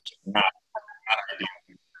Not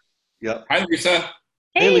Yep. Hi, Lisa.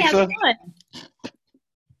 Hey, Hey, how's it Lisa. going?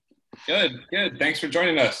 Good, good. Thanks for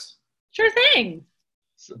joining us. Sure thing.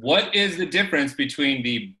 What is the difference between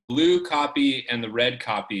the blue copy and the red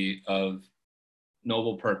copy of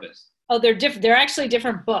Noble Purpose? Oh, they're different. They're actually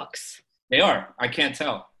different books. They are. I can't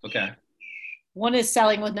tell. Okay. One is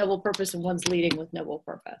Selling with Noble Purpose and one's Leading with Noble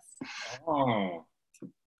Purpose. Oh,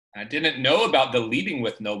 I didn't know about the Leading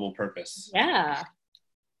with Noble Purpose. Yeah.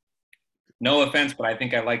 No offense, but I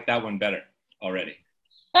think I like that one better already.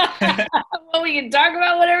 Well, we can talk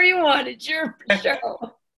about whatever you want. It's your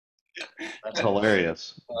show. That's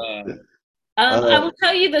hilarious. I will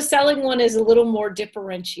tell you the selling one is a little more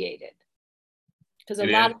differentiated because a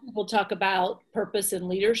lot of people talk about purpose and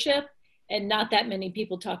leadership and not that many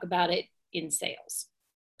people talk about it in sales.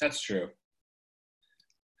 That's true.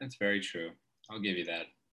 That's very true. I'll give you that.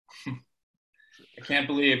 I can't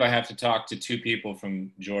believe I have to talk to two people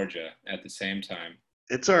from Georgia at the same time.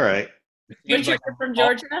 It's all right. It seems Richard, like you're from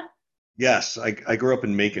Georgia? Yes, I grew up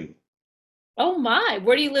in Macon, Oh my,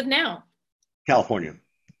 where do you live now? California.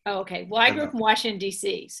 Oh, okay. Well, I grew up in Washington,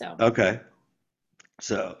 D.C., so. Okay.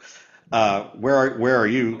 So, where are you are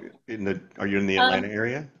you in the Atlanta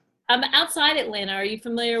area? I'm outside Atlanta. Are you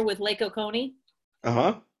familiar with Lake Oconee?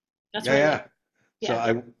 Uh-huh. That's Yeah, where I yeah. live. So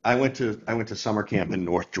Yeah. I went to summer camp in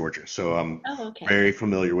North Georgia, so I'm Oh, okay. very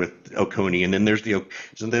familiar with Oconee. And then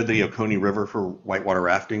isn't there the Oconee River for whitewater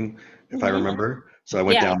rafting, if I Mhm. remember? So I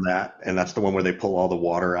went Yeah, down that, and that's the one where they pull all the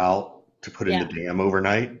water out to put in the yeah. dam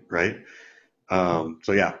overnight, right?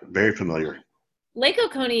 So yeah, very familiar. Lake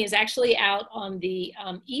Oconee is actually out on the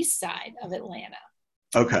east side of Atlanta.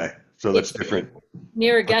 Okay, so that's It's different.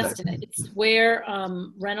 near Okay. Augusta. It's where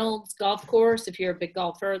Reynolds Golf Course, if you're a big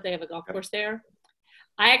golfer, they have a golf course there.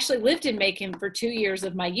 I actually lived in Macon for 2 years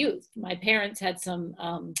of my youth. My parents had some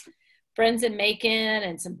friends in Macon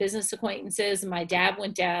and some business acquaintances, and my dad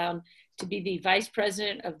went down to be the vice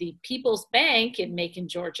president of the People's Bank in Macon,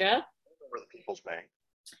 Georgia, Or the People's Bank.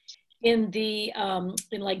 in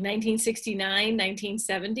like 1969,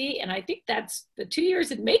 1970. And I think that's the 2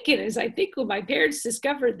 years in Macon is I think when my parents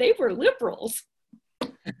discovered they were liberals.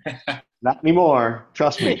 Not anymore.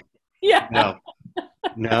 Trust me. Yeah. No,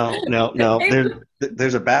 no.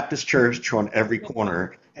 There's a Baptist church on every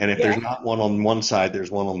corner, and if there's Yeah. not one on one side,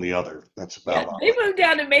 there's one on the other. That's Yeah, about all. they moved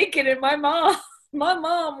down to Macon, and my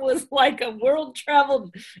mom was like a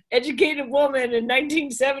world-traveled, educated woman in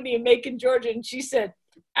 1970 in Macon, Georgia, and she said,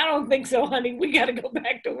 "I don't think so, honey. We got to go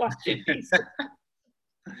back to Washington, D.C."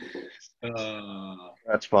 Uh,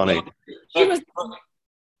 That's funny. She was,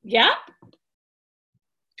 yeah.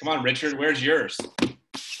 come on, Richard, where's yours?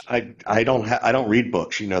 I don't read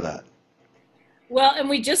books. You know that. Well, and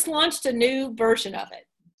we just launched a new version of it,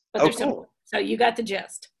 but Oh, there's some. cool. So you got the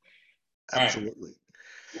gist. All right. Absolutely.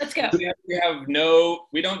 Let's go.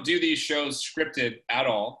 We don't do these shows scripted at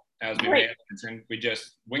all, as we may Great. have mentioned. We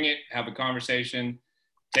just wing it, have a conversation,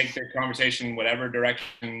 take the conversation whatever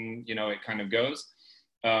direction, it kind of goes.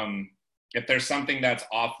 If there's something that's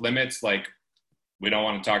off limits, like we don't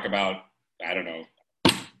want to talk about, I don't know,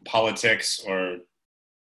 politics or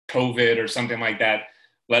COVID or something like that,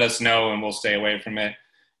 let us know and we'll stay away from it.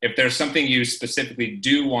 If there's something you specifically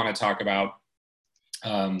do want to talk about,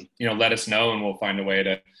 let us know and we'll find a way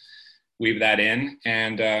to weave that in.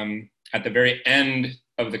 And at the very end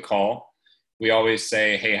of the call, we always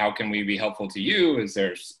say, hey, how can we be helpful to you? Is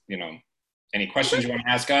there, any questions you want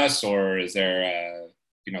to ask us, or is there,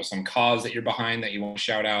 some cause that you're behind that you want to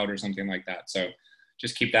shout out or something like that? So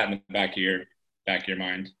just keep that in the back of your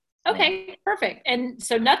mind. Okay, perfect. And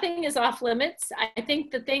so nothing is off limits. I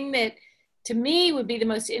think the thing that to me would be the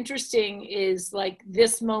most interesting is like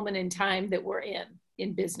this moment in time that we're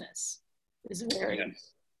in business is very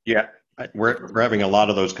Yeah, we're having a lot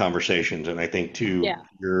of those conversations, and I think too, yeah.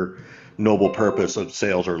 your noble purpose of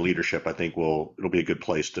sales or leadership, I think it'll be a good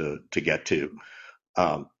place to get to.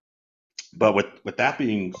 But with that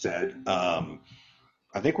being said,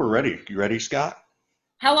 I think we're ready. You ready, Scott?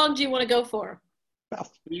 How long do you want to go for? About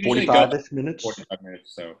We usually go 45-ish minutes. 45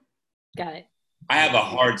 minutes. So Got it. I have a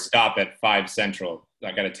hard stop at 5 Central.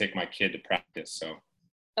 I got to take my kid to practice. So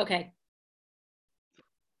Okay.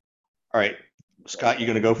 All right, Scott, you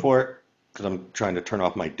gonna go for it? Because I'm trying to turn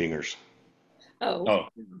off my dingers. Oh,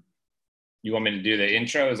 you want me to do the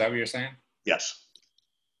intro? Is that what you're saying? Yes,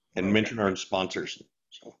 and Okay. mention our sponsors.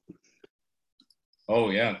 So. Oh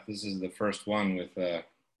yeah, this is the first one with.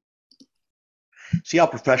 See how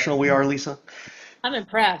professional we are, Lisa? I'm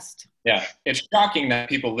impressed. Yeah, it's shocking that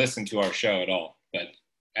people listen to our show at all, but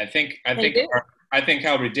I think They do.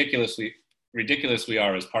 how ridiculous we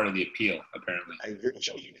are is part of the appeal, apparently. I agree with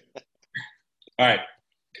you. All right,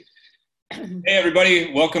 Hey,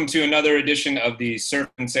 everybody. Welcome to another edition of the Surf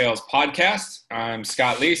and Sales podcast. I'm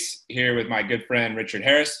Scott Leese here with my good friend, Richard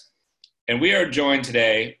Harris. And we are joined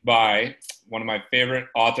today by one of my favorite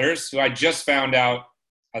authors who I just found out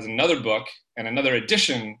has another book and another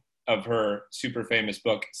edition of her super famous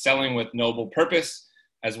book, Selling with Noble Purpose,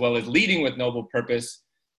 as well as Leading with Noble Purpose.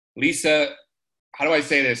 Lisa, how do I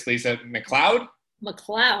say this, Lisa? McCleod?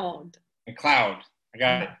 McCleod. McCleod. I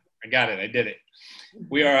got it. I did it.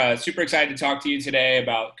 We are super excited to talk to you today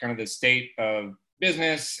about kind of the state of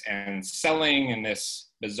business and selling in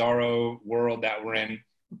this bizarro world that we're in.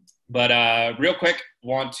 But real quick,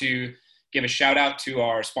 want to give a shout out to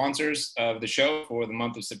our sponsors of the show for the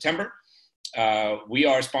month of September. We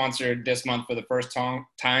are sponsored this month for the first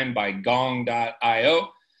time by Gong.io.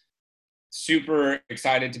 Super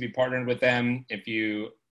excited to be partnered with them. If you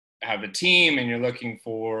have a team and you're looking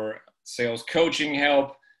for sales coaching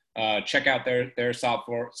help, check out their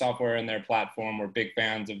software and their platform. We're big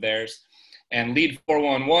fans of theirs. And Lead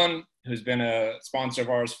 411, who's been a sponsor of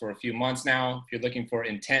ours for a few months now. If you're looking for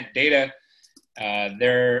intent data,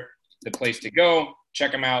 they're the place to go.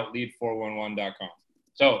 Check them out, lead411.com.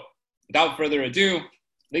 So without further ado,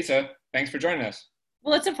 Lisa, thanks for joining us.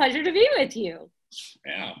 Well, it's a pleasure to be with you.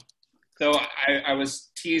 Yeah. So I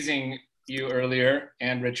was teasing you earlier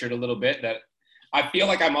and Richard a little bit that I feel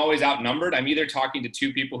like I'm always outnumbered. I'm either talking to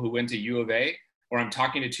two people who went to U of A or I'm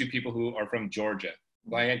talking to two people who are from Georgia.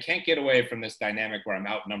 Like I can't get away from this dynamic where I'm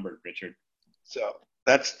outnumbered, Richard. So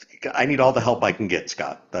I need all the help I can get,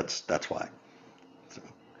 Scott. That's why. So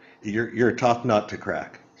you're a tough nut to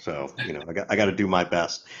crack. So, I got to do my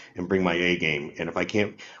best and bring my A game. And if I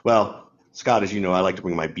can't, well, Scott, as you know, I like to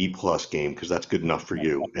bring my B plus game because that's good enough for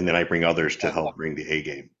you. And then I bring others to help bring the A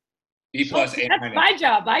game. B plus A. That's my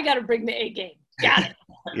job. I got to bring the A game. Got it.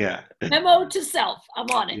 Yeah. Memo to self. I'm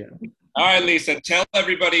on it. Yeah. All right, Lisa, tell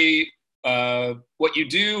everybody what you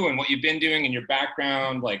do and what you've been doing in your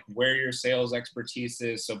background, like where your sales expertise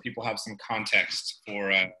is, so people have some context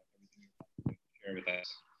for share with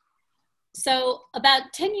us. So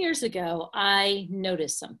about 10 years ago, I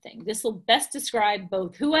noticed something. This will best describe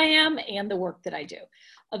both who I am and the work that I do.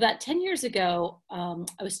 About 10 years ago,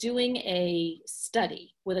 I was doing a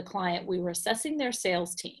study with a client. We were assessing their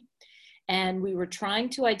sales team, and we were trying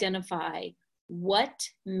to identify what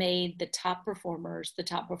made the top performers the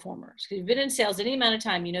top performers. If you've been in sales any amount of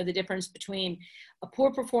time, you know the difference between a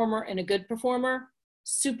poor performer and a good performer.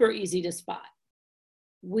 Super easy to spot.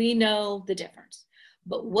 We know the difference.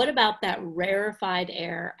 But what about that rarefied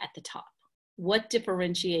air at the top? What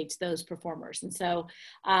differentiates those performers? And so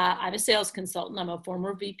I'm a sales consultant. I'm a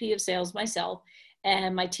former VP of sales myself.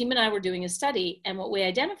 And my team and I were doing a study. And what we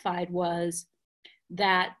identified was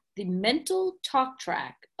that the mental talk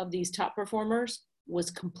track of these top performers was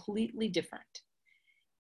completely different.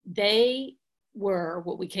 They were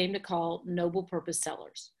what we came to call noble purpose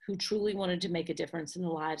sellers who truly wanted to make a difference in the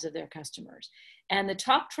lives of their customers. And the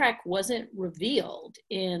talk track wasn't revealed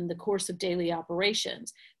in the course of daily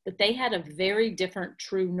operations, but they had a very different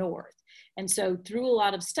true north. And so through a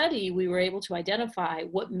lot of study, we were able to identify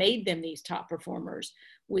what made them these top performers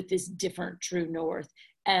with this different true north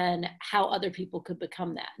and how other people could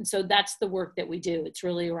become that. And so that's the work that we do. It's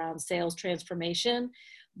really around sales transformation,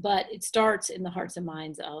 but it starts in the hearts and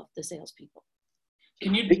minds of the salespeople.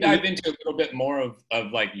 Can you dive into a little bit more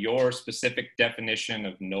of like your specific definition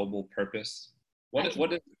of noble purpose? What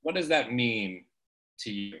does that mean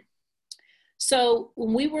to you? So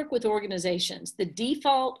when we work with organizations, the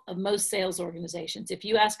default of most sales organizations, if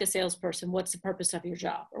you ask a salesperson, what's the purpose of your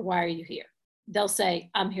job or why are you here? They'll say,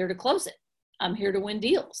 I'm here to close it. I'm here to win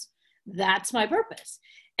deals. That's my purpose.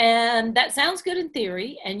 And that sounds good in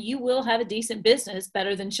theory, and you will have a decent business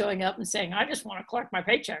better than showing up and saying, I just want to collect my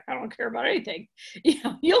paycheck. I don't care about anything.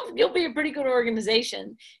 You'll be a pretty good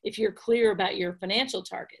organization if you're clear about your financial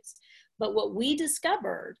targets. But what we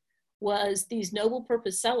discovered was these noble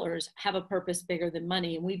purpose sellers have a purpose bigger than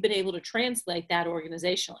money, and we've been able to translate that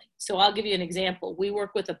organizationally. So I'll give you an example. We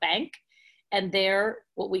work with a bank, and their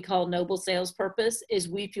what we call noble sales purpose is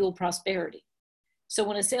we fuel prosperity. So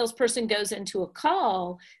when a salesperson goes into a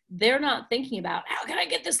call, they're not thinking about, how can I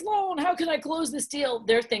get this loan? How can I close this deal?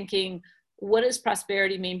 They're thinking, what does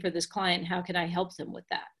prosperity mean for this client? How can I help them with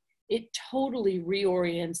that? It totally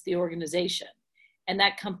reorients the organization. And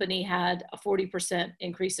that company had a 40%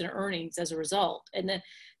 increase in earnings as a result. And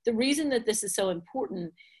the reason that this is so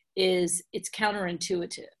important is it's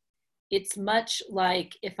counterintuitive. It's much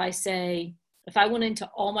like if I went into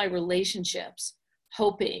all my relationships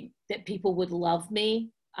hoping that people would love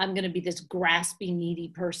me, I'm going to be this grasping, needy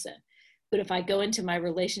person. But if I go into my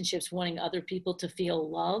relationships wanting other people to feel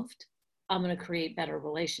loved, I'm going to create better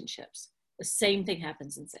relationships. The same thing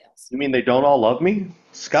happens in sales. You mean they don't all love me?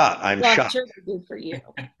 Scott, I'm Well, I'm shocked. sure they do for you.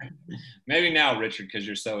 Maybe now, Richard, because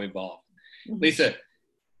you're so evolved. Mhm. Lisa,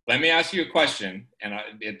 let me ask you a question, and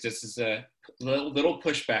this is a little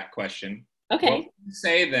pushback question. Okay. What would you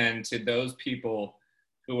say then to those people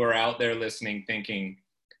who are out there listening, thinking,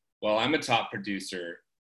 well, I'm a top producer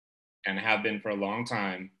and have been for a long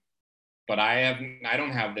time, but I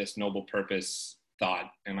don't have this noble purpose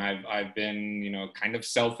thought, and I've been, kind of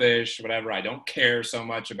selfish, whatever. I don't care so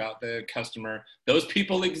much about the customer. Those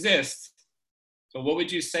people exist. So what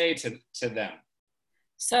would you say to them?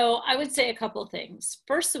 So I would say a couple of things.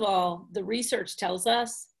 First of all, the research tells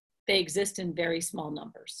us they exist in very small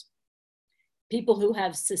numbers. People who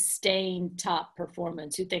have sustained top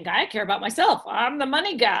performance, who think, I care about myself. I'm the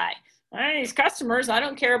money guy. These customers, I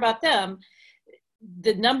don't care about them.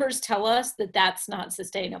 The numbers tell us that that's not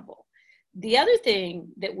sustainable. The other thing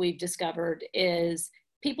that we've discovered is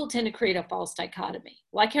people tend to create a false dichotomy.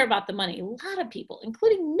 Well, I care about the money. A lot of people,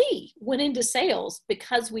 including me, went into sales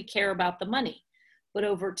because we care about the money. But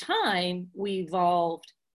over time, we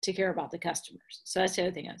evolved to care about the customers. So that's the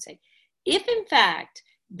other thing I would say. If in fact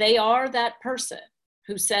they are that person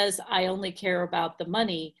who says, I only care about the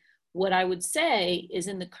money, what I would say is,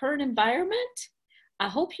 in the current environment, I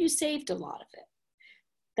hope you saved a lot of it,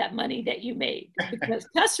 that money that you made, because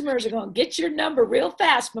customers are going to get your number real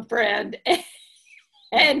fast, my friend.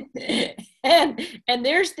 And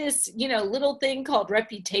there's this, little thing called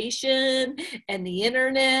reputation and the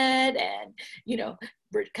internet and,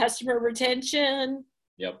 customer retention.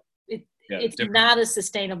 Yep. It's not a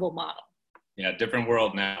sustainable model. Yeah. Different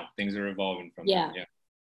world now. Things are evolving from Yeah. there.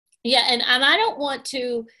 Yeah. And I don't want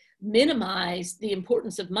to minimize the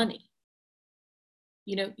importance of money.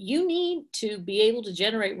 You need to be able to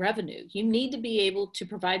generate revenue. You need to be able to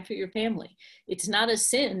provide for your family. It's not a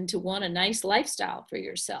sin to want a nice lifestyle for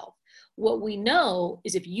yourself. What we know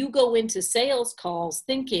is if you go into sales calls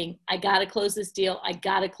thinking, I got to close this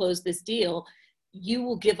deal, you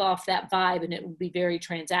will give off that vibe and it will be very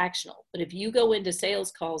transactional. But if you go into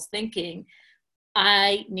sales calls thinking,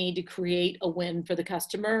 I need to create a win for the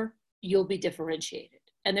customer, you'll be differentiated.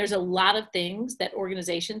 And there's a lot of things that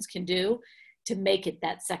organizations can do to make it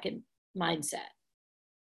that second mindset.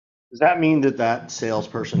 Does that mean that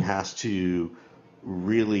salesperson has to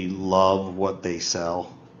really love what they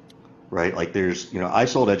sell? Right? Like I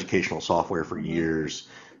sold educational software for years,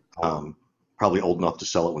 probably old enough to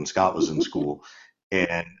sell it when Scott was in school,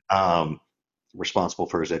 and responsible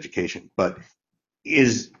for his education. But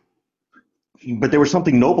there was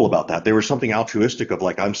something noble about that. There was something altruistic of,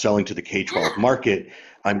 like, I'm selling to the K-12 market.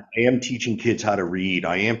 I am teaching kids how to read.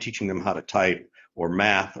 I am teaching them how to type or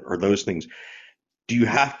math or those things.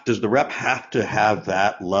 Does the rep have to have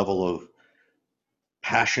that level of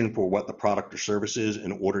passion for what the product or service is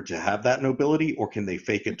in order to have that nobility, or can they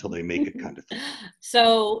fake it till they make it kind of thing?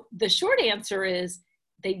 So the short answer is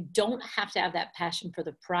they don't have to have that passion for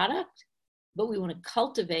the product, but we want to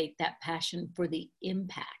cultivate that passion for the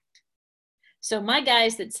impact. So my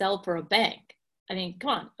guys that sell for a bank, come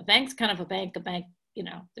on, a bank's kind of a bank,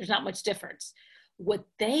 there's not much difference. What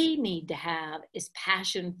they need to have is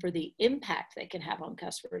passion for the impact they can have on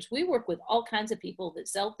customers. We work with all kinds of people that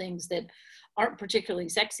sell things that aren't particularly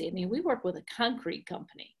sexy. We work with a concrete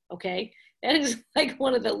company, okay? That is like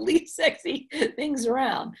one of the least sexy things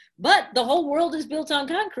around. But the whole world is built on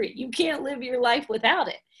concrete. You can't live your life without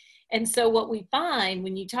it. And so what we find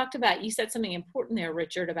when you said something important there,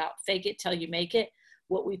 Richard, about fake it till you make it.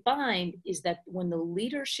 What we find is that when the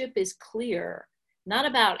leadership is clear, not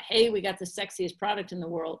about, hey, we got the sexiest product in the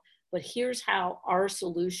world, but here's how our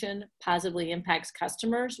solution positively impacts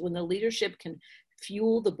customers. When the leadership can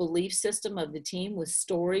fuel the belief system of the team with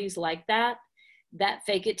stories like that, that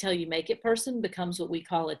fake it till you make it person becomes what we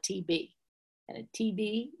call a TB. And a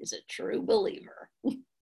TB is a true believer.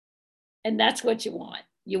 And that's what you want.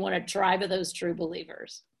 You want a tribe of those true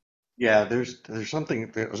believers. Yeah, there's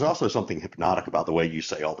also something hypnotic about the way you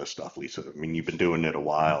say all this stuff, Lisa. You've been doing it a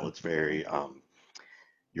while. It's very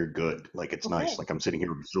you're good. Like, it's nice. Like, I'm sitting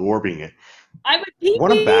here absorbing it. I'm a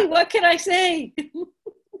TB. What can I say?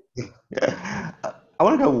 Yeah. I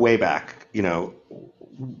want to go way back.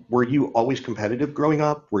 Were you always competitive growing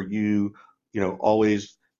up? Were you,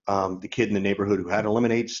 always the kid in the neighborhood who had a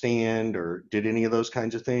lemonade stand, or did any of those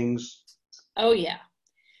kinds of things? Oh, yeah.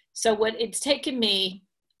 So what it's taken me,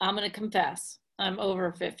 I'm going to confess, I'm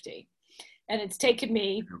over 50. And it's taken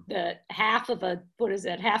me half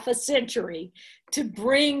a century to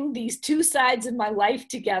bring these two sides of my life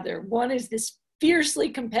together. One is this fiercely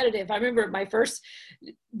competitive. I remember at my first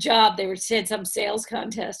job, they said some sales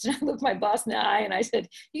contest, and I looked my boss in the eye and I said,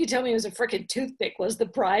 "You could tell me it was a freaking toothpick was the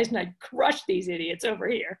prize, and I'd crush these idiots over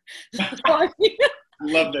here." So, I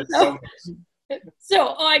love that so much.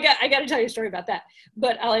 So, I got to tell you a story about that,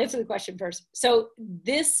 but I'll answer the question first. So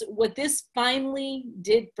what this finally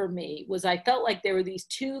did for me was I felt like there were these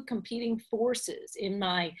two competing forces in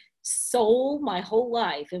my soul my whole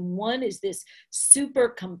life. And one is this super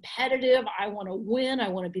competitive, I want to win, I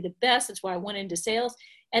want to be the best. That's why I went into sales.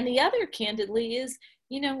 And the other, candidly, is,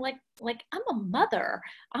 like I'm a mother.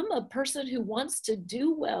 I'm a person who wants to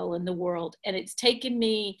do well in the world. And it's taken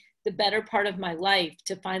me the better part of my life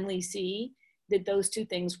to finally see that those two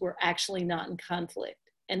things were actually not in conflict.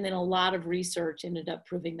 And then a lot of research ended up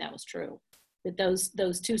proving that was true, that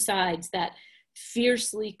those two sides, that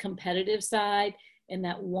fiercely competitive side and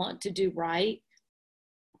that want to do right,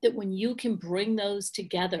 that when you can bring those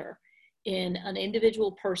together in an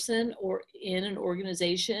individual person or in an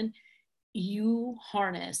organization, you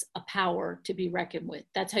harness a power to be reckoned with.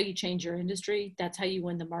 That's how you change your industry. That's how you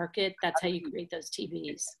win the market. That's how you create those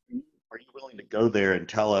TVs. Are you willing to go there and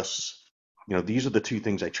tell us, these are the two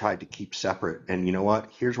things I tried to keep separate, and you know what?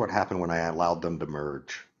 Here's what happened when I allowed them to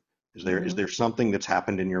merge. Is there something that's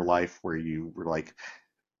happened in your life where you were like,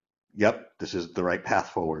 yep, this is the right path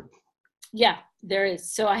forward? Yeah, there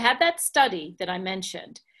is. So I had that study that I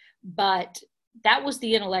mentioned, but that was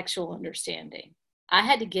the intellectual understanding. I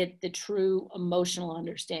had to get the true emotional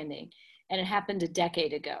understanding, and it happened a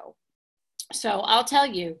decade ago. So I'll tell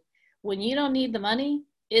you, when you don't need the money,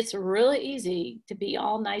 it's really easy to be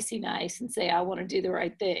all nicey nice and say, I want to do the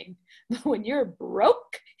right thing. But when you're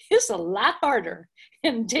broke, it's a lot harder.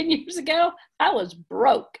 And 10 years ago, I was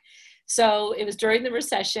broke. So it was during the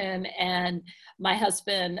recession, and my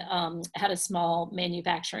husband had a small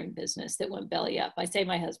manufacturing business that went belly up. I say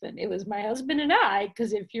my husband, it was my husband and I,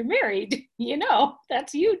 because if you're married,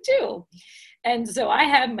 that's you too. And so I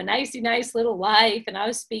had my nicey nice little life, and I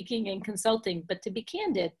was speaking and consulting. But to be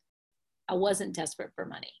candid, I wasn't desperate for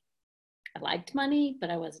money. I liked money, but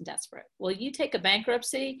I wasn't desperate. Well, you take a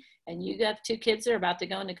bankruptcy and you got two kids that are about to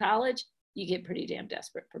go into college, you get pretty damn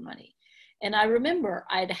desperate for money. And I remember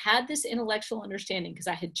I'd had this intellectual understanding because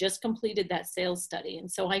I had just completed that sales study. And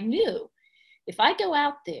so I knew if I go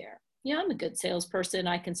out there, I'm a good salesperson.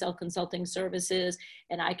 I can sell consulting services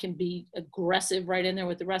and I can be aggressive right in there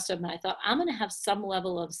with the rest of them. And I thought, I'm going to have some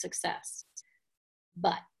level of success.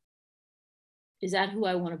 But is that who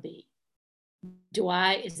I want to be?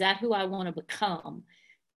 Is that who I want to become?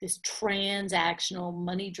 This transactional,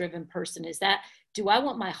 money-driven person? Do I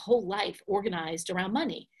want my whole life organized around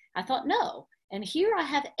money? I thought, no. And here I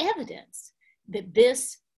have evidence that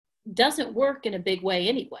this doesn't work in a big way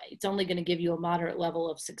anyway. It's only going to give you a moderate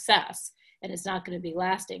level of success, and it's not going to be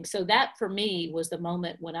lasting. So that for me was the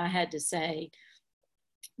moment when I had to say,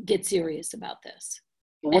 get serious about this.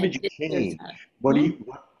 What did you change?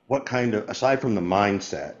 What kind of, aside from the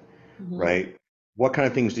mindset, right? What kind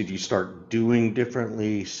of things did you start doing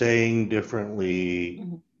differently, saying differently,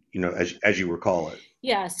 as you recall it?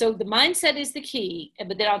 Yeah, so the mindset is the key,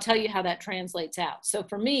 but then I'll tell you how that translates out. So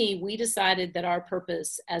for me, we decided that our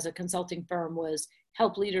purpose as a consulting firm was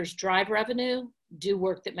help leaders drive revenue, do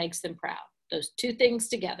work that makes them proud. Those two things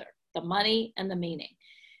together, the money and the meaning.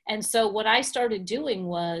 And so what I started doing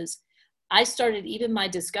was even my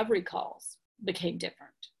discovery calls became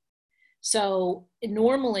different. So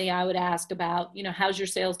normally I would ask about, how's your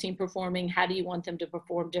sales team performing? How do you want them to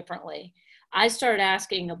perform differently? I started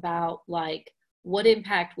asking about, like, what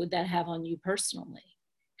impact would that have on you personally?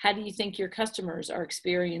 How do you think your customers are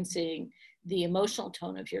experiencing the emotional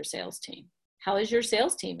tone of your sales team? How is your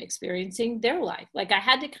sales team experiencing their life? Like, I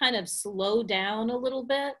had to kind of slow down a little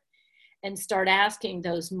bit and start asking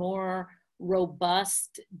those more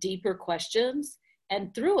robust, deeper questions.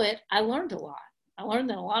 And through it, I learned a lot. I learned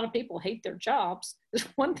that a lot of people hate their jobs. That's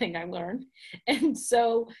one thing I learned. And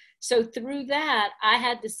so through that, I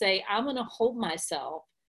had to say, I'm going to hold myself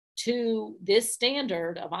to this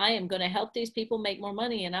standard of I am going to help these people make more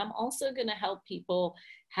money. And I'm also going to help people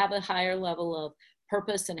have a higher level of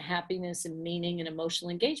purpose and happiness and meaning and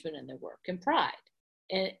emotional engagement in their work and pride.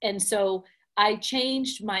 And so I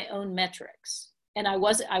changed my own metrics. And I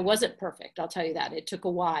wasn't perfect. I'll tell you that. It took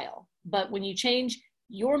a while. But when you change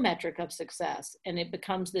your metric of success and it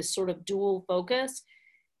becomes this sort of dual focus,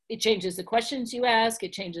 it changes the questions you ask,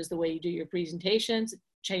 it changes the way you do your presentations, it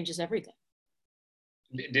changes everything.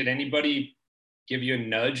 Did anybody give you a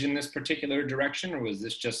nudge in this particular direction, or was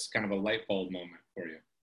this just kind of a light bulb moment for you?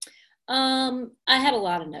 I had a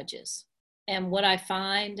lot of nudges. And what I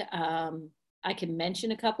find, I can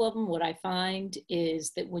mention a couple of them. What I find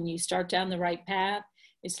is that when you start down the right path,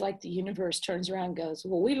 it's like the universe turns around and goes,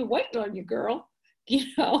 well, we've been waiting on you, girl.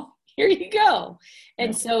 Here you go.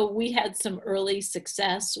 And so we had some early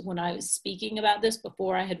success when I was speaking about this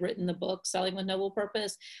before I had written the book, Selling with Noble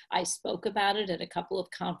Purpose. I spoke about it at a couple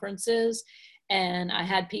of conferences, and I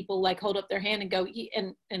had people like hold up their hand and go,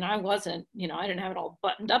 and I wasn't, I didn't have it all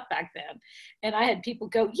buttoned up back then. And I had people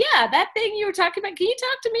go, yeah, that thing you were talking about, can you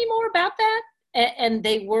talk to me more about that? And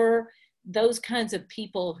they were those kinds of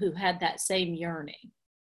people who had that same yearning.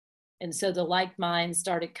 And so the like minds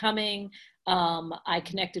started coming. I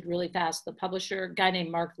connected really fast with the publisher, a guy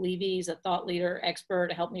named Mark Levy. He's a thought leader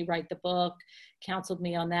expert, helped me write the book, counseled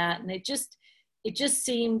me on that. And it just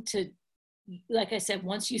seemed to, like I said,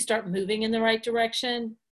 once you start moving in the right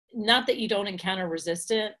direction, not that you don't encounter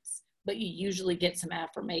resistance, but you usually get some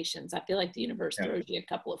affirmations. I feel like the universe throws you a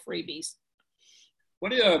couple of freebies.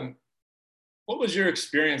 What was your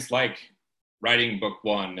experience like writing book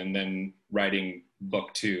one and then writing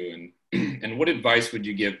book two? And what advice would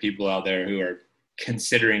you give people out there who are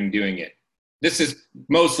considering doing it? This is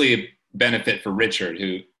mostly a benefit for Richard,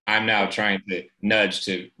 who I'm now trying to nudge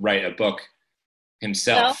to write a book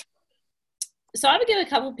himself. So I would give a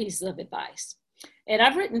couple pieces of advice. And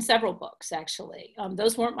I've written several books, actually.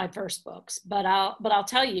 Those weren't my first books, but I'll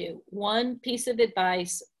tell you, one piece of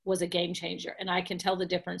advice was a game changer, and I can tell the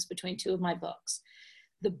difference between two of my books.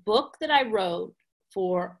 The book that I wrote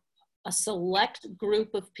for a select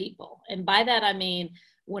group of people, and by that I mean,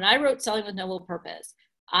 when I wrote Selling with Noble Purpose,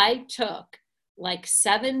 I took like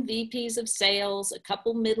 7 VPs of sales, a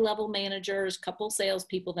couple mid-level managers, a couple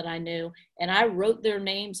salespeople that I knew, and I wrote their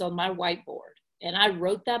names on my whiteboard. And I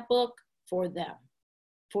wrote that book for them.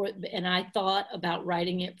 And I thought about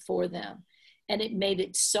writing it for them. And it made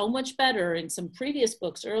it so much better. In some previous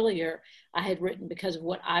books earlier, I had written because of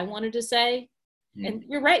what I wanted to say. And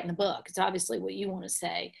you're writing the book. It's obviously what you want to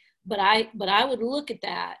say. But I would look at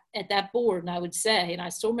that board, and I would say, and I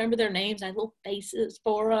still remember their names. I had little faces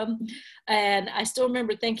for them. And I still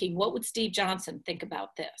remember thinking, what would Steve Johnson think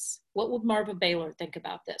about this? What would Marva Baylor think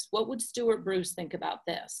about this? What would Stuart Bruce think about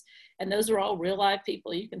this? And those are all real life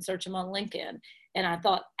people. You can search them on LinkedIn. And I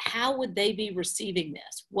thought, how would they be receiving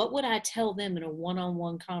this? What would I tell them in a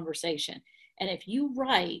one-on-one conversation? And if you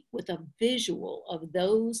write with a visual of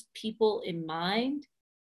those people in mind,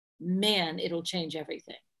 man, it'll change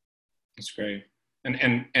everything. That's great.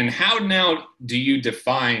 And how now do you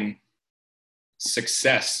define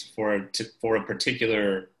success for a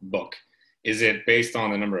particular book? Is it based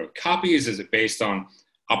on the number of copies? Is it based on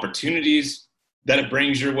opportunities that it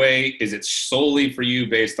brings your way? Is it solely for you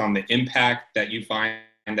based on the impact that you find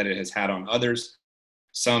that it has had on others?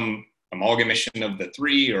 Some amalgamation of the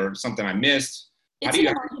three, or something I missed? It's an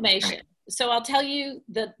amalgamation. So I'll tell you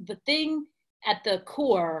the thing at the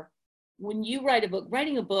core. When you write a book,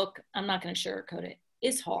 writing a book, I'm not going to sugarcoat it,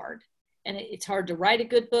 is hard. And it's hard to write a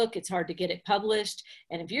good book. It's hard to get it published.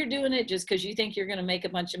 And if you're doing it just because you think you're going to make a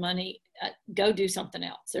bunch of money, go do something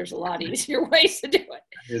else. There's a lot easier ways to do it.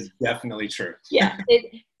 That is definitely true. Yeah.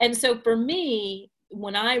 And so for me,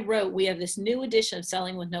 when I wrote, we have this new edition of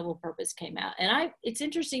Selling with Noble Purpose came out. And it's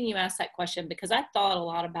interesting you asked that question, because I thought a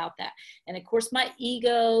lot about that. And of course, my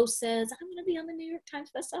ego says, I'm going to be on the New York Times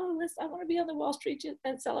bestseller list. I want to be on the Wall Street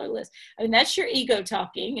bestseller list. I mean, that's your ego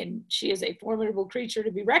talking, and she is a formidable creature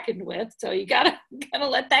to be reckoned with. So you gotta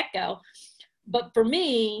let that go. But for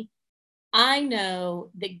me, I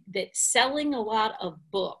know that selling a lot of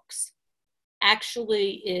books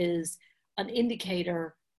actually is an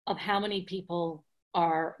indicator of how many people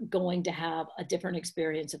are going to have a different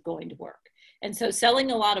experience of going to work. And so selling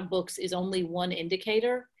a lot of books is only one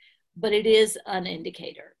indicator, but it is an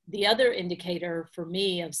indicator. The other indicator for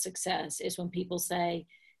me of success is when people say,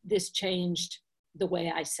 this changed the way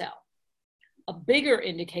I sell. A bigger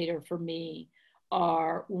indicator for me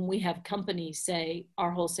are when we have companies say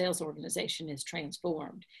our whole sales organization is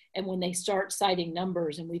transformed. And when they start citing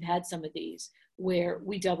numbers, and we've had some of these where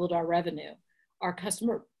we doubled our revenue, our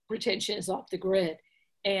customer retention is off the grid,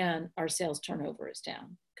 and our sales turnover is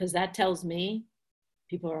down, because that tells me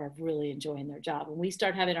people are really enjoying their job. When we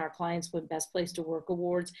start having our clients win Best Place to Work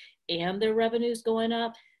awards and their revenues going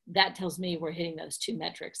up, that tells me we're hitting those two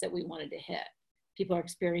metrics that we wanted to hit. People are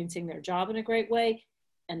experiencing their job in a great way,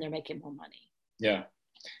 and they're making more money. Yeah.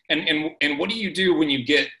 And what do you do when you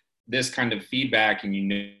get this kind of feedback and you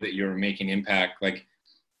know that you're making impact? Like,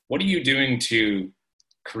 what are you doing to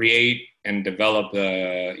create and develop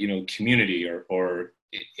a community or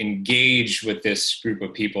engage with this group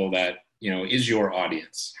of people that is your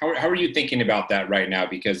audience? How are you thinking about that right now?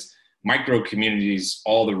 Because micro communities,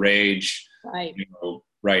 all the rage, right?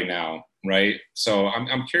 right now, right? So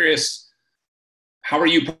I'm curious, how are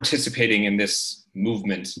you participating in this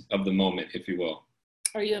movement of the moment, if you will?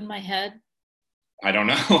 Are you in my head? I don't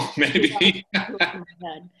know, maybe.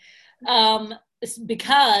 It's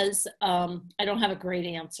because I don't have a great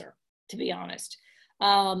answer, to be honest.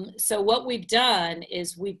 So what we've done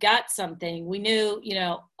is we've got something we knew, you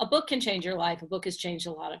know, a book can change your life. A book has changed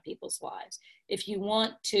a lot of people's lives. If you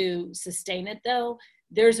want to sustain it though,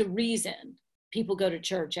 there's a reason people go to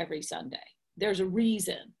church every Sunday. There's a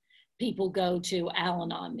reason people go to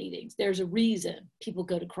Al-Anon meetings. There's a reason people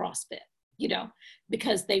go to CrossFit, you know,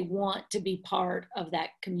 because they want to be part of that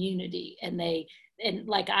community. And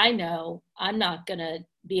like, I know I'm not going to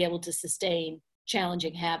be able to sustain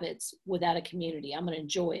challenging habits without a community. I'm going to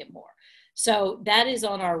enjoy it more. So that is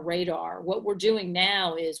on our radar. What we're doing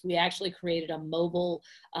now is we actually created a mobile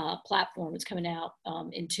platform. It's coming out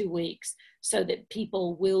in 2 weeks so that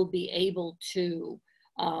people will be able to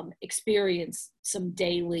experience some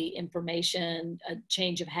daily information, a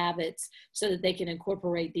change of habits, so that they can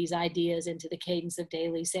incorporate these ideas into the cadence of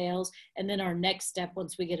daily sales. And then our next step,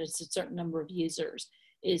 once we get a certain number of users,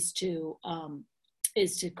 is to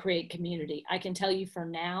create community. I can tell you for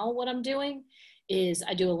now what I'm doing is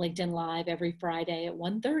I do a LinkedIn Live every Friday at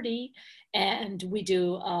 1:30, and we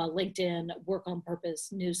do a LinkedIn Work on Purpose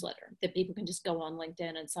newsletter that people can just go on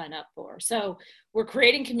LinkedIn and sign up for. So we're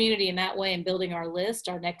creating community in that way and building our list.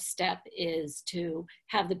 Our next step is to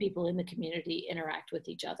have the people in the community interact with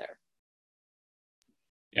each other.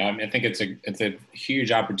 Yeah, I mean, I think it's a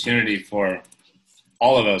huge opportunity for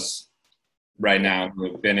all of us right now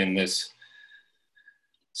who have been in this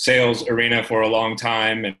sales arena for a long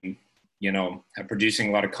time and, you know, producing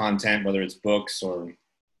a lot of content, whether it's books or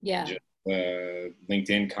just,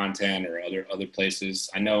 LinkedIn content or other places.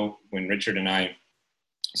 I know when Richard and I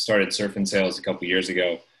started Surf and Sales a couple of years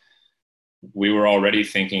ago, we were already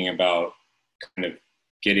thinking about kind of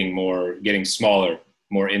getting smaller,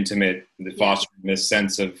 more intimate, fostering this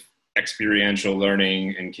sense of experiential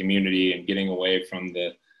learning and community, and getting away from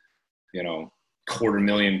the, you know,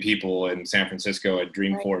 250,000 people in San Francisco at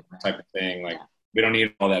Dreamforce type of thing. Like, we don't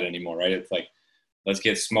need all that anymore, right? It's like, let's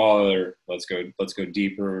get smaller. Let's go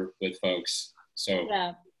deeper with folks. So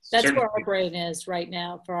yeah, that's where our brain is right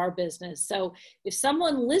now for our business. So if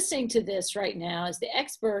someone listening to this right now is the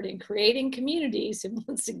expert in creating communities and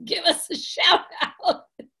wants to give us a shout out,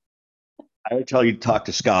 I would tell you to talk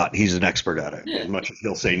to Scott. He's an expert at it. As much as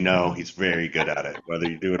he'll say no, he's very good at it, whether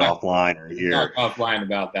you do it offline or here. Talk offline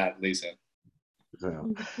about that, Lisa.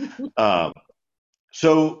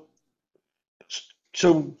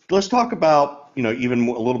 So let's talk about, you know, even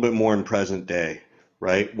a little bit more in present day,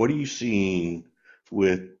 right? What are you seeing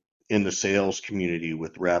in the sales community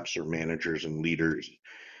with reps or managers and leaders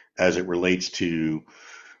as it relates to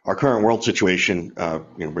our current world situation? You know,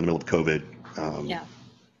 we're in the middle of COVID,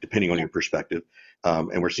 depending on your perspective,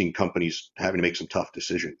 and we're seeing companies having to make some tough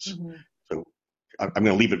decisions. So I'm going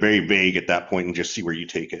to leave it very vague at that point and just see where you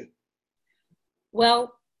take it.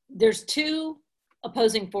 Well, there's two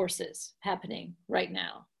opposing forces happening right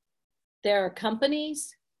now. There are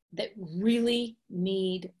companies that really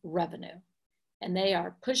need revenue, and they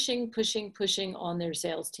are pushing on their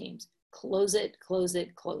sales teams. Close it.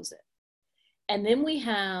 And then we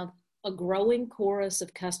have a growing chorus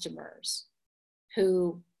of customers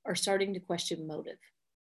who are starting to question motive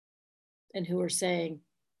and who are saying,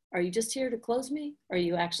 are you just here to close me? Or are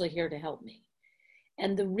you actually here to help me?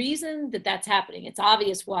 And the reason that that's happening, it's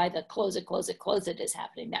obvious why the close it is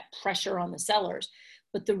happening, that pressure on the sellers.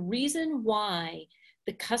 But the reason why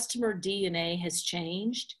the customer DNA has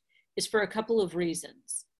changed is for a couple of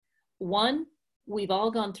reasons. One, we've all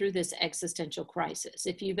gone through this existential crisis.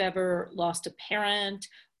 If you've ever lost a parent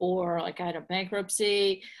or like I had a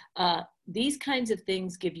bankruptcy, these kinds of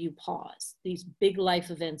things give you pause. These big life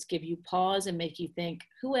events give you pause and make you think,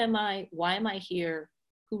 who am I? Why am I here?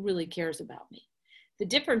 Who really cares about me? The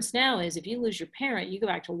difference now is if you lose your parent, you go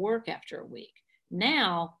back to work after a week.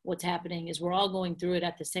 Now what's happening is we're all going through it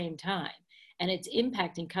at the same time, and it's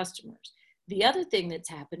impacting customers. The other thing that's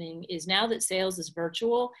happening is now that sales is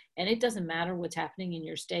virtual, and it doesn't matter what's happening in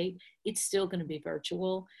your state, it's still going to be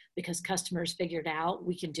virtual because customers figured out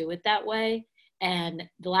we can do it that way. And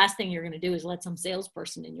the last thing you're going to do is let some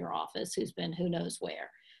salesperson in your office who's been who knows where.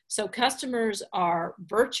 So customers are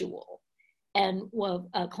virtual. And well,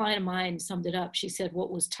 a client of mine summed it up. She said,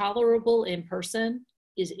 what was tolerable in person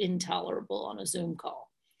is intolerable on a Zoom call.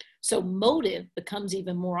 So motive becomes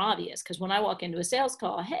even more obvious because when I walk into a sales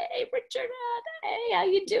call, hey, Richard, hey, how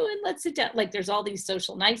you doing? Let's sit down. Like there's all these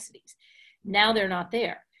social niceties. Now they're not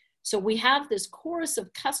there. So we have this chorus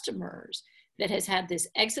of customers that has had this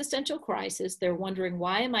existential crisis. They're wondering,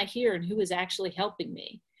 why am I here and who is actually helping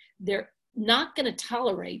me? They're not going to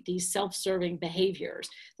tolerate these self-serving behaviors.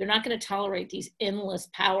 They're not going to tolerate these endless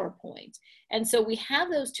PowerPoints. And so we have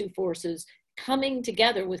those two forces coming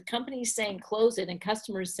together, with companies saying close it and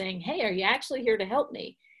customers saying, hey, are you actually here to help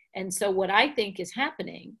me? And so what I think is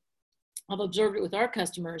happening, I've observed it with our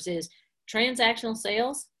customers, is transactional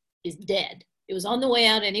sales is dead. It was on the way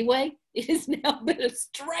out anyway. It has now been a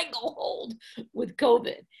stranglehold with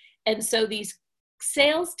COVID. And so these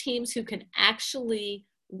sales teams who can actually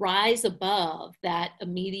rise above that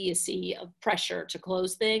immediacy of pressure to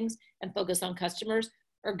close things and focus on customers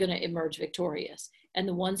are going to emerge victorious. And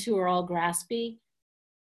the ones who are all graspy,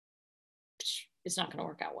 it's not going to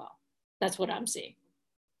work out well. That's what I'm seeing.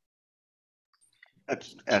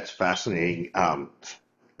 That's fascinating.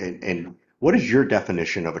 And what is your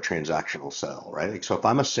definition of a transactional sale, right? Like, so if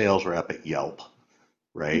I'm a sales rep at Yelp,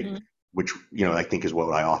 right, Mm-hmm. which, I think is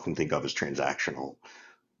what I often think of as transactional.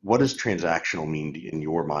 What does transactional mean in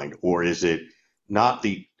your mind? Or is it not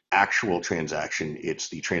the actual transaction, it's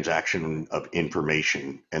the transaction of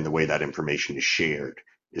information and the way that information is shared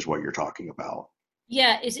is what you're talking about?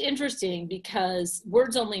 Yeah, it's interesting because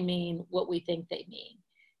words only mean what we think they mean.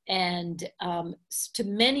 And to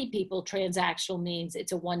many people, transactional means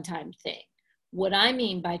it's a one-time thing. What I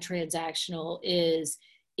mean by transactional is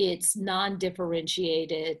it's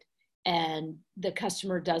non-differentiated and the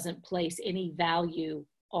customer doesn't place any value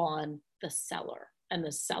on the seller and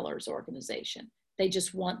the seller's organization. They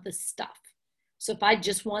just want the stuff. So if I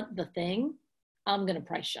just want the thing, I'm going to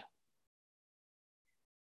price shop.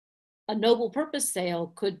 A noble purpose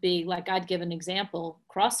sale could be, like, I'd give an example,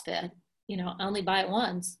 CrossFit. I only buy it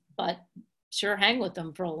once, but sure hang with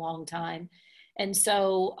them for a long time. And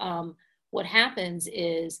so what happens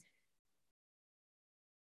is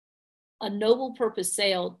a noble purpose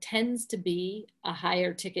sale tends to be a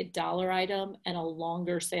higher ticket dollar item and a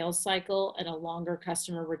longer sales cycle and a longer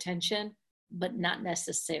customer retention, but not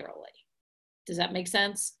necessarily. Does that make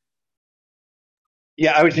sense?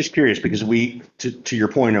 Yeah, I was just curious because to your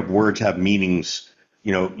point of words have meanings,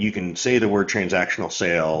 you can say the word transactional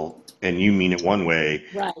sale and you mean it one way.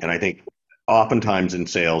 Right. And I think oftentimes in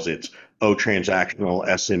sales, it's, oh, transactional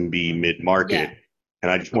SMB Yeah. mid-market. And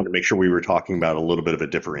I just wanted to make sure we were talking about a little bit of a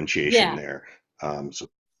differentiation Yeah. there, so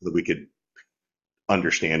that we could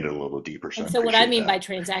understand it a little deeper. So And I so what I appreciate mean by that.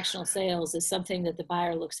 transactional sales is something that the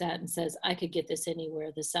buyer looks at and says, I could get this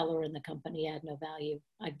anywhere. The seller and the company add no value.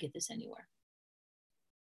 I'd get this anywhere.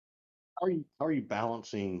 How are you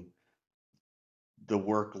balancing the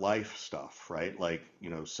work life stuff, right? Like,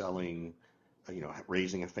 selling,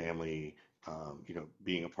 raising a family,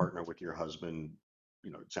 being a partner with your husband,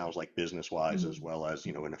 it sounds like business wise as Mhm. well as,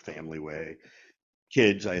 in a family way.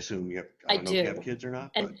 Kids, I assume you have, I I don't know if you have do. kids or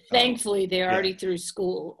not, but And thankfully, they're yeah. already through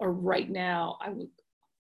school, or right now. I would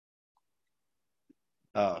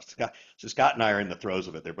Scott and I are in the throes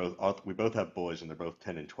of it. We both have boys and they're both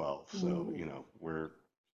 10 and 12. So, ooh, we're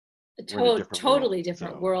in a different world. totally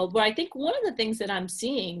different So world. But I think one of the things that I'm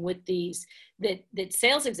seeing with these that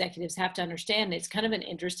sales executives have to understand, it's kind of an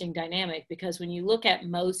interesting dynamic, because when you look at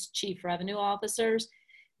most chief revenue officers,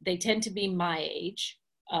 they tend to be my age,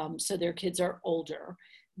 so their kids are older.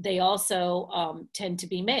 They also tend to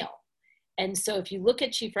be male. And so if you look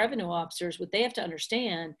at chief revenue officers, what they have to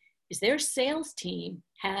understand is their sales team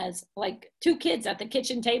has like two kids at the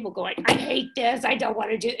kitchen table going, I hate this, I don't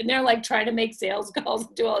want to do it. And they're like trying to make sales calls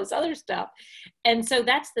and do all this other stuff. And so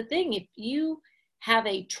that's the thing. If you have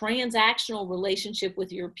a transactional relationship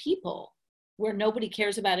with your people where nobody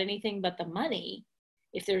cares about anything but the money,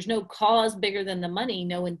 if there's no cause bigger than the money,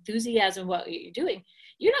 no enthusiasm what you're doing,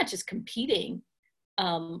 you're not just competing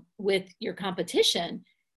with your competition.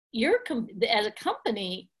 As a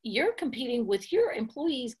company, you're competing with your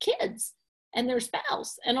employees' kids and their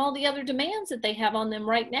spouse and all the other demands that they have on them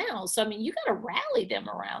right now. So, I mean, you got to rally them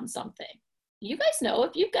around something. You guys know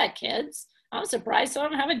if you've got kids. I'm surprised some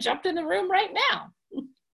of them haven't jumped in the room right now.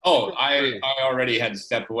 Oh, I already had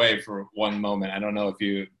stepped away for one moment. I don't know if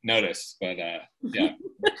you noticed, but yeah,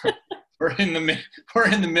 we're in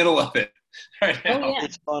the middle of it right Oh, now. yeah.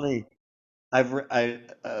 it's funny.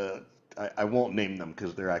 I won't name them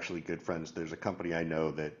because they're actually good friends. There's a company I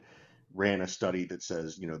know that ran a study that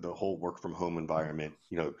says, the whole work from home environment,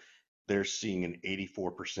 they're seeing an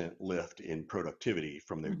 84% lift in productivity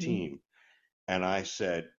from their Mm-hmm. team. And I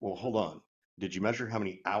said, well, hold on. Did you measure how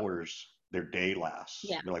many hours their day lasts?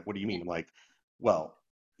 Yeah. They're like, what do you Yeah. mean? I'm like, well,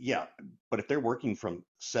 yeah, but if they're working from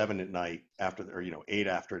 7 at night after, or, 8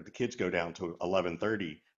 after the kids go down to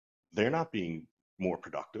 11:30, they're not being more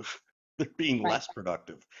productive. They're being Right. less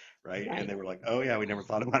productive, right? And Right. they were like, oh yeah, we never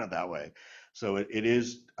thought about it that way. So it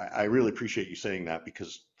is, I really appreciate you saying that,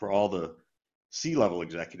 because for all the C-level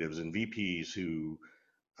executives and VPs who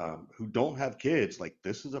don't have kids, like,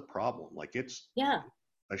 this is a problem. Like, it's Yeah.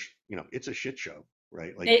 it's a shit show,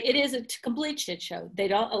 right? Like, It is a complete shit show. They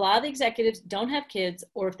don't, a lot of the executives don't have kids,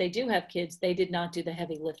 or if they do have kids, they did not do the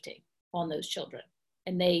heavy lifting on those children.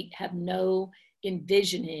 And they have no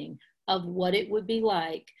envisioning of what it would be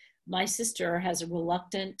like. My sister has a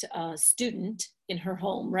reluctant student in her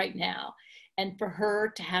home right now. And for her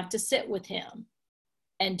to have to sit with him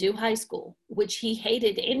and do high school, which he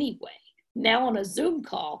hated anyway, now on a Zoom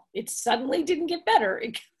call, it suddenly didn't get better.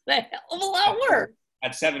 It got a hell of a lot worse.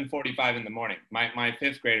 At 7:45 in the morning. My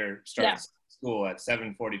fifth grader starts school at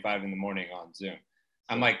 7:45 in the morning on Zoom.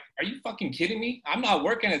 I'm like, are you fucking kidding me? I'm not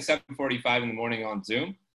working at 7:45 in the morning on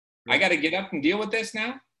Zoom. I got to get up and deal with this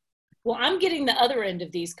now? Well, I'm getting the other end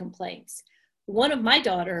of these complaints. One of my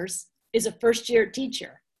daughters is a first-year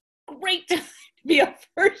teacher. Great time to be a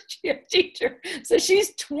first-year teacher. So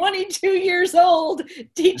she's 22 years old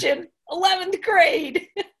teaching 11th grade.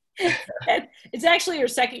 And it's actually her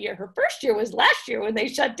second year. Her first year was last year when they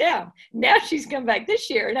shut down. Now she's come back this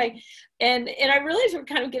year. And I realize we're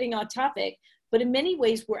kind of getting off topic, but in many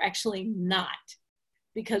ways we're actually not.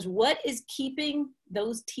 Because what is keeping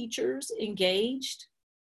those teachers engaged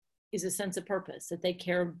is a sense of purpose, that they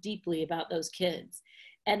care deeply about those kids.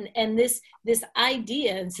 And this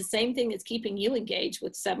idea, and it's the same thing that's keeping you engaged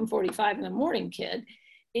with 7:45 in the morning kid,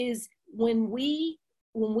 is when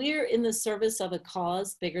we're in the service of a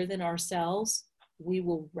cause bigger than ourselves, we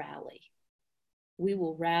will rally. We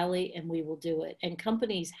will rally and we will do it. And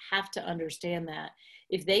companies have to understand that.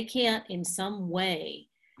 If they can't in some way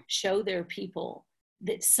show their people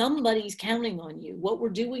that somebody's counting on you, what we're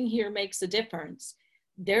doing here makes a difference,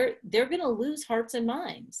 they're going to lose hearts and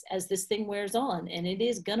minds as this thing wears on, and it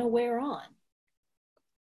is going to wear on.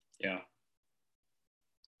 Yeah.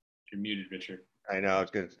 You're muted, Richard. I know.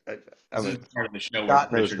 It's good. This is part of the show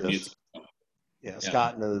Scott where knows Richard this. mutes. Yeah,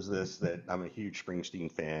 Scott knows this, that I'm a huge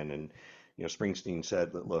Springsteen fan, and Springsteen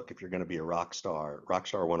said that, look, if you're going to be a rock star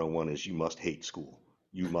 101 is you must hate school.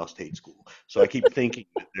 You must hate school. So I keep thinking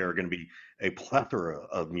that there are going to be a plethora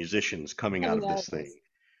of musicians coming out of this thing,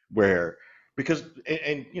 where, because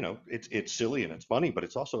it's silly and it's funny, but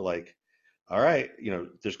it's also like, all right,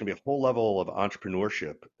 there's going to be a whole level of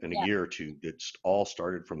entrepreneurship in a year or two that's all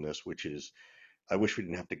started from this, which is, I wish we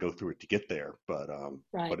didn't have to go through it to get there, but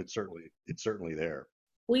it's certainly there.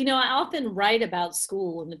 Well, I often write about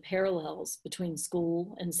school and the parallels between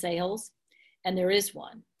school and sales, and there is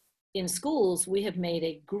one. In schools, we have made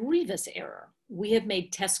a grievous error. We have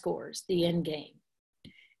made test scores the end game.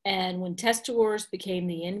 And when test scores became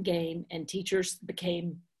the end game and teachers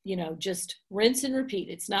became, just rinse and repeat,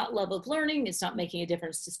 it's not love of learning, it's not making a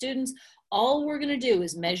difference to students. All we're going to do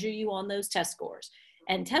is measure you on those test scores.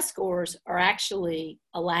 And test scores are actually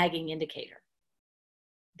a lagging indicator.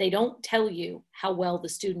 They don't tell you how well the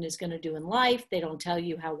student is going to do in life. They don't tell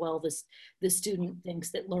you how well the student thinks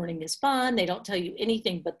that learning is fun. They don't tell you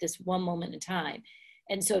anything but this one moment in time.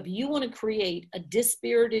 And so if you want to create a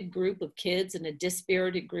dispirited group of kids and a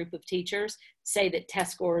dispirited group of teachers, say that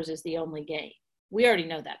test scores is the only game. We already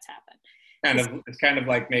know that's happened. It's kind of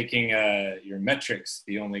like making your metrics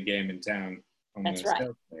the only game in town. That's right.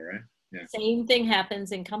 Right? Yeah. Same thing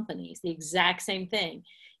happens in companies, the exact same thing.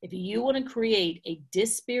 If you want to create a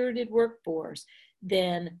dispirited workforce,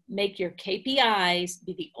 then make your KPIs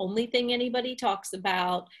be the only thing anybody talks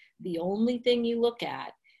about, the only thing you look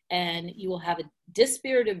at, and you will have a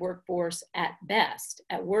dispirited workforce at best.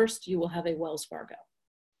 At worst, you will have a Wells Fargo.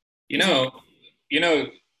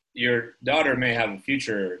 Your daughter may have a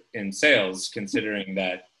future in sales, considering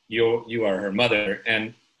that you are her mother.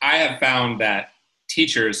 And I have found that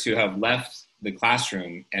teachers who have left the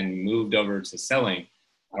classroom and moved over to selling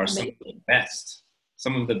are some of the best.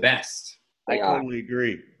 Some of the best. I totally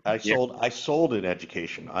agree. I sold in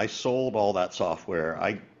education. I sold all that software.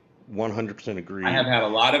 I 100% agree. I have had a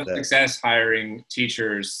lot of success hiring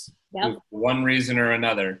teachers who, for one reason or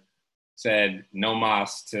another, said no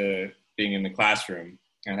mas to being in the classroom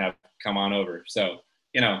and have come on over. So,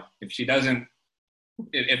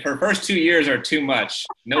 if her first 2 years are too much,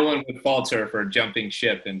 no one would fault her for jumping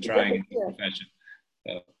ship and trying a new profession.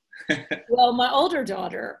 So. Well, my older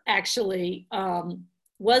daughter actually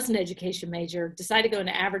was an education major, decided to go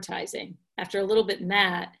into advertising. After a little bit in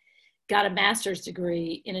that, got a master's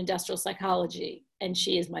degree in industrial psychology, and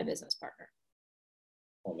she is my business partner.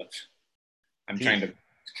 Well, I'm trying to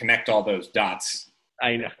connect all those dots.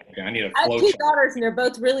 I know. I need a flow. I have two daughters, and they're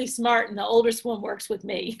both really smart, and the oldest one works with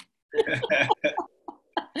me.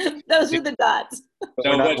 Those are the dots.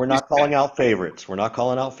 So We're not calling out favorites. We're not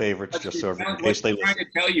calling out favorites, just so in what case they she's trying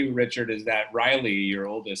listen. to tell you, Richard, is that Riley, your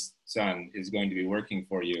oldest son, is going to be working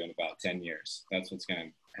for you in about 10 years. That's what's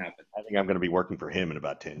going to happen. I think I'm going to be working for him in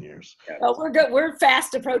about 10 years. Yeah. Well, we're good. We're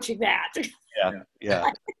fast approaching that.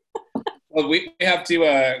 Yeah. Well, we have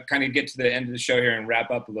to kind of get to the end of the show here and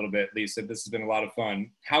wrap up a little bit, Lisa. This has been a lot of fun.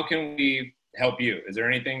 How can we help you? Is there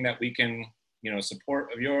anything that we can,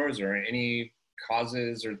 support of yours, or any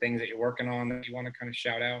causes or things that you're working on that you want to kind of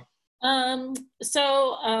shout out?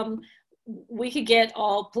 We could get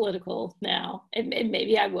all political now, and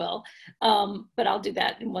maybe I will, but I'll do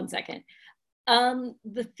that in 1 second.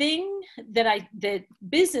 The thing that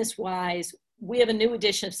business-wise, we have a new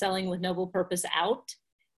edition of Selling with Noble Purpose out.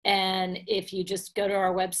 And if you just go to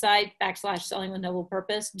our website, /Selling with Noble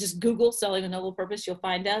Purpose, just Google Selling with Noble Purpose, you'll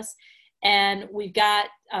find us. And we've got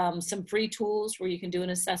some free tools where you can do an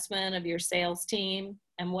assessment of your sales team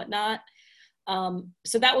and whatnot.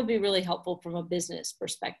 So that would be really helpful from a business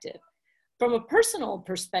perspective. From a personal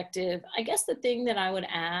perspective, I guess the thing that I would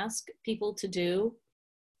ask people to do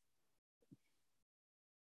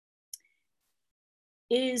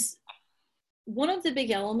is, one of the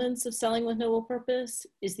big elements of Selling with Noble Purpose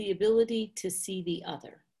is the ability to see the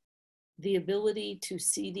other. The ability to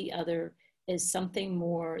see the other as something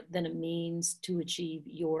more than a means to achieve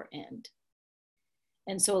your end.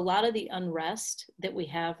 And so a lot of the unrest that we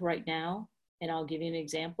have right now, and I'll give you an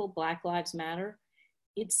example, Black Lives Matter,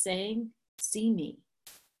 it's saying, see me,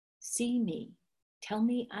 tell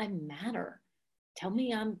me I matter, tell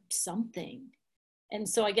me I'm something. And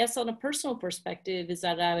so I guess on a personal perspective is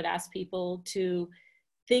that I would ask people to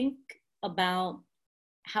think about,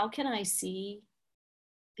 how can I see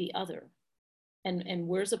the other? And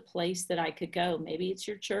where's a place that I could go? Maybe it's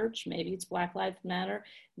your church, maybe it's Black Lives Matter,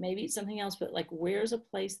 maybe it's something else, but like, where's a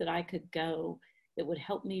place that I could go that would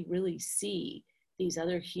help me really see these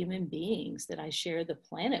other human beings that I share the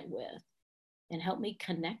planet with, and help me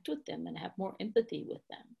connect with them and have more empathy with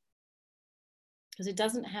them? Because it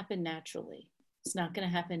doesn't happen naturally. It's not going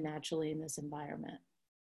to happen naturally in this environment.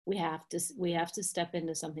 We have to step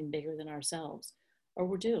into something bigger than ourselves, or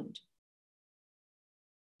we're doomed.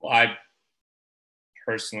 Well, I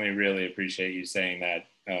personally really appreciate you saying that.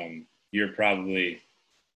 You're probably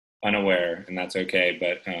unaware, and that's okay,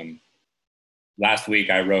 but last week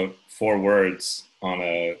I wrote 4 words on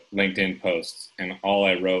a LinkedIn post, and all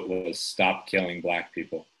I wrote was "Stop killing Black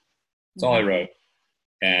people." That's all I wrote.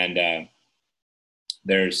 And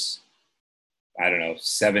there's, I don't know,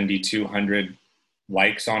 7,200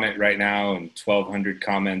 likes on it right now and 1,200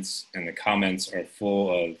 comments, and the comments are full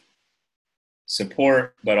of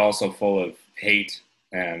support, but also full of hate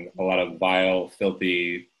and a lot of vile,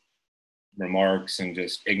 filthy remarks and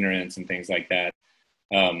just ignorance and things like that.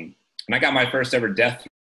 And I got my first ever death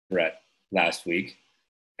threat last week.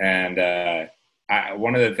 And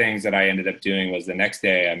one of the things that I ended up doing was, the next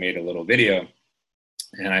day I made a little video,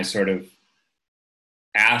 and I sort of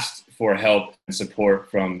asked for help and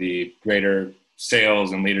support from the greater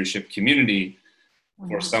sales and leadership community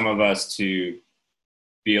for some of us to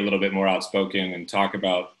be a little bit more outspoken and talk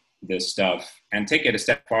about this stuff and take it a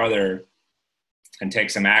step farther and take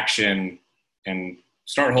some action and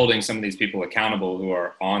start holding some of these people accountable who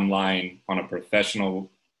are online on a professional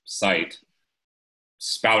site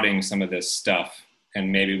spouting some of this stuff,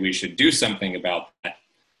 and maybe we should do something about that.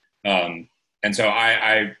 And so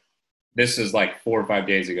this is like 4 or 5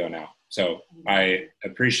 days ago now. So I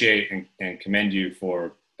appreciate and commend you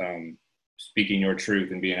for speaking your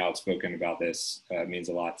truth and being outspoken about this. It means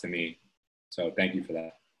a lot to me. So thank you for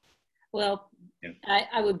that. Well, yeah.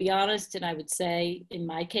 I would be honest, and I would say, in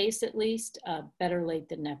my case at least, better late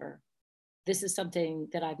than never. This is something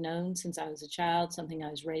that I've known since I was a child, something I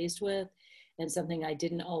was raised with, and something I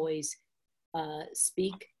didn't always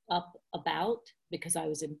speak up about because I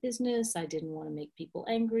was in business. I didn't want to make people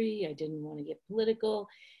angry. I didn't want to get political.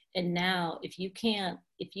 And now, if you can't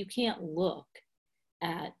look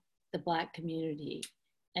at the Black community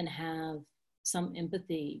and have some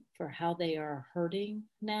empathy for how they are hurting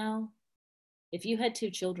now, if you had 2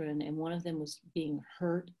 children and one of them was being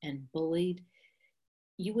hurt and bullied,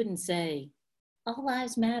 you wouldn't say, all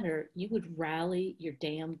lives matter. You would rally your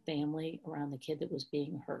damn family around the kid that was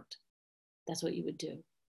being hurt. That's what you would do.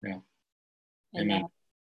 Yeah. And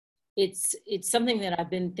it's something that I've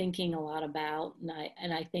been thinking a lot about,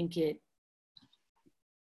 and I think it,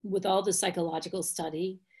 with all the psychological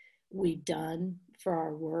study we've done for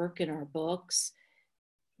our work and our books,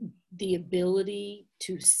 the ability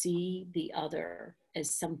to see the other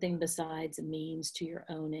as something besides a means to your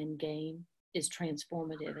own end game is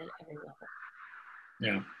transformative at every level.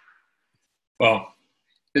 Yeah. Well,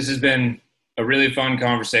 This has been a really fun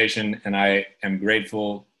conversation, and I am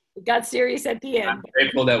grateful. It got serious at the I'm end.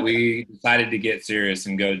 grateful that we decided to get serious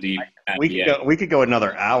and go deep at the end. We could go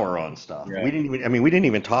another hour on stuff. Yeah. We didn't even, I mean, we didn't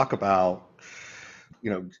even talk about,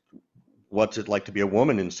 you know, what's it like to be a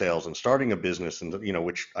woman in sales and starting a business, and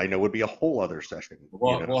which I know would be a whole other session.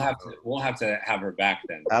 We'll have to have her back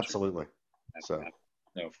then. Absolutely. So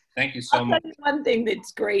thank you I'll so tell much. you one thing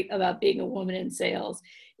that's great about being a woman in sales.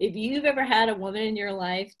 If you've ever had a woman in your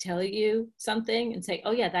life tell you something and say,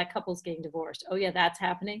 oh yeah, that couple's getting divorced. Oh yeah, that's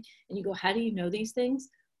happening. And you go, how do you know these things?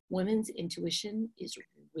 Women's intuition is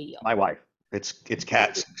real. my wife, it's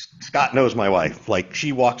Kat. Scott knows my wife. Like,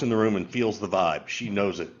 she walks in the room and feels the vibe. She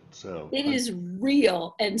knows it. So It is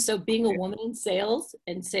real. And so being a woman in sales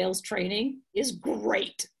and sales training is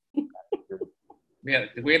great. Yeah,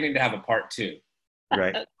 we need to have a part 2.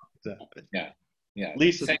 right. Yeah.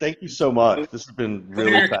 Lisa, thank you so much. This has been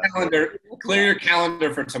really clear your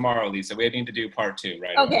calendar for tomorrow, Lisa. We need to do part 2,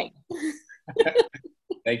 right? Okay.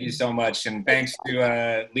 Thank you so much. And thanks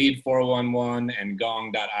to Lead 411 and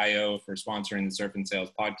Gong.io for sponsoring the Surf and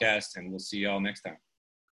Sales podcast. And we'll see you all next time.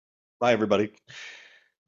 Bye, everybody.